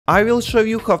I will show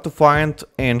you how to find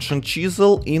ancient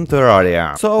chisel in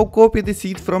Terraria. So copy the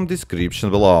seed from description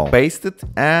below, paste it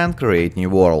and create new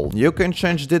world. You can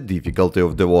change the difficulty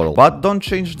of the world, but don't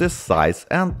change the size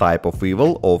and type of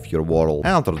evil of your world.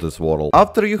 Enter this world.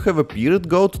 After you have appeared,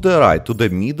 go to the right, to the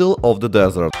middle of the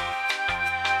desert.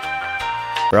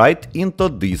 Right into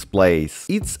this place.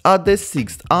 It's at the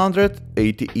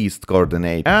 680 east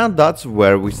coordinate, and that's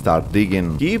where we start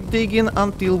digging. Keep digging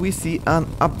until we see an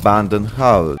abandoned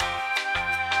house.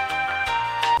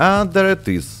 And there it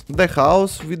is, the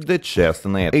house with the chest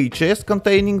in it. A chest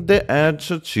containing the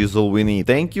ancient chisel we need.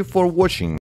 Thank you for watching.